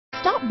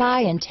Stop by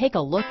and take a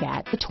look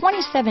at the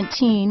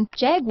 2017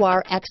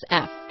 Jaguar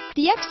XF.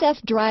 The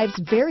XF drives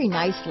very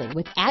nicely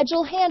with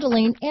agile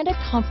handling and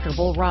a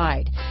comfortable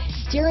ride.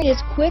 Steering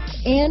is quick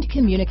and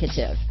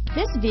communicative.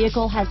 This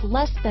vehicle has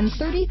less than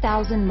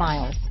 30,000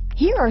 miles.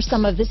 Here are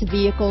some of this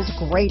vehicle's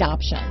great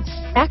options: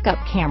 backup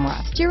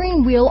camera,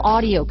 steering wheel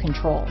audio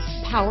controls,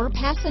 power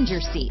passenger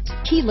seat,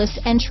 keyless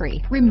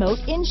entry, remote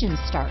engine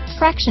start,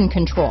 traction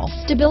control,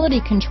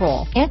 stability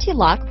control,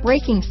 anti-lock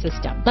braking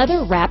system,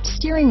 leather-wrapped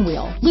steering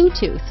wheel,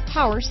 Bluetooth,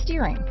 power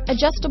steering,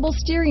 adjustable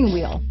steering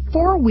wheel,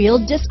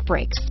 four-wheel disc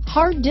brakes,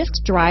 hard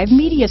disk drive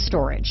media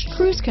storage,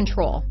 cruise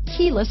control,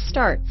 keyless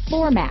start,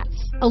 floor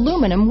mats,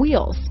 aluminum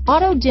wheels,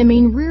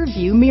 auto-dimming rear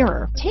view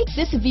mirror. Take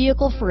this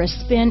vehicle for a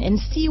spin and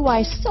see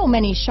why so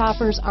many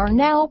shoppers are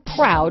now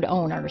proud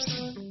owners.